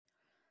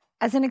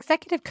As an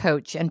executive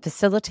coach and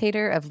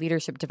facilitator of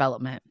leadership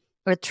development,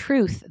 a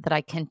truth that I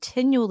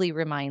continually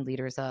remind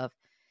leaders of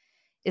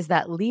is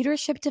that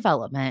leadership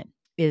development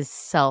is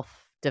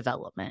self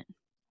development.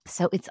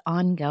 So it's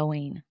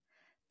ongoing.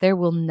 There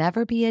will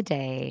never be a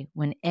day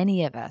when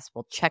any of us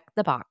will check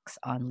the box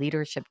on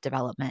leadership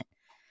development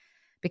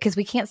because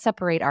we can't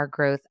separate our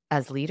growth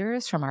as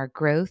leaders from our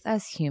growth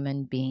as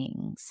human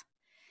beings.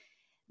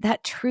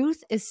 That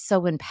truth is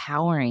so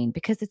empowering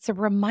because it's a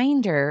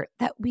reminder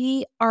that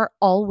we are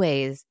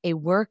always a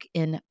work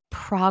in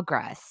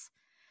progress.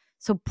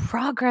 So,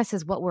 progress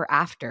is what we're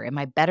after. Am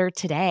I better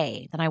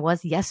today than I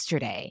was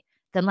yesterday,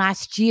 than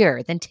last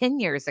year, than 10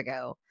 years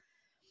ago?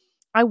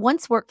 I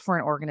once worked for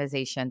an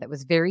organization that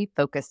was very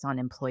focused on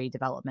employee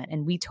development,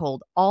 and we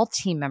told all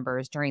team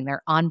members during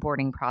their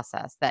onboarding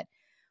process that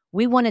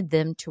we wanted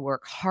them to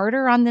work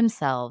harder on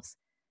themselves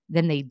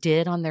than they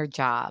did on their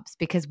jobs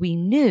because we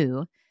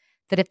knew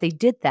that if they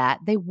did that,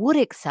 they would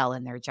excel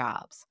in their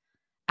jobs.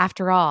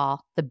 After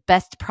all, the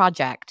best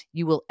project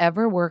you will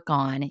ever work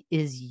on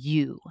is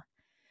you.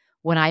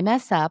 When I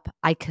mess up,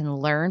 I can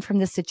learn from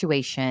the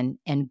situation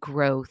and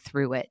grow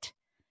through it.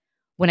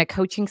 When a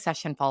coaching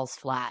session falls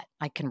flat,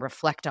 I can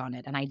reflect on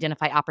it and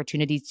identify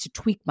opportunities to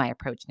tweak my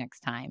approach next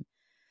time.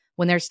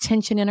 When there's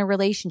tension in a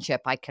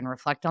relationship, I can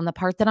reflect on the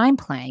part that I'm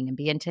playing and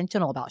be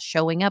intentional about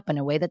showing up in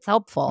a way that's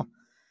helpful.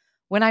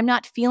 When I'm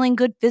not feeling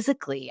good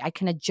physically, I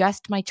can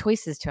adjust my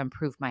choices to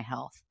improve my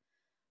health.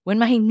 When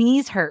my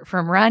knees hurt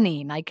from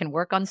running, I can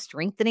work on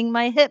strengthening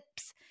my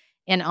hips,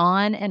 and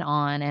on and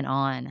on and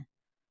on.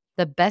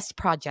 The best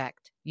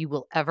project you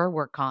will ever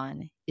work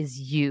on is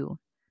you.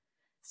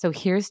 So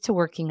here's to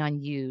working on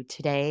you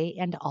today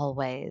and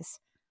always.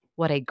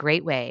 What a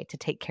great way to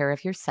take care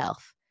of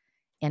yourself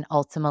and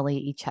ultimately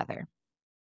each other.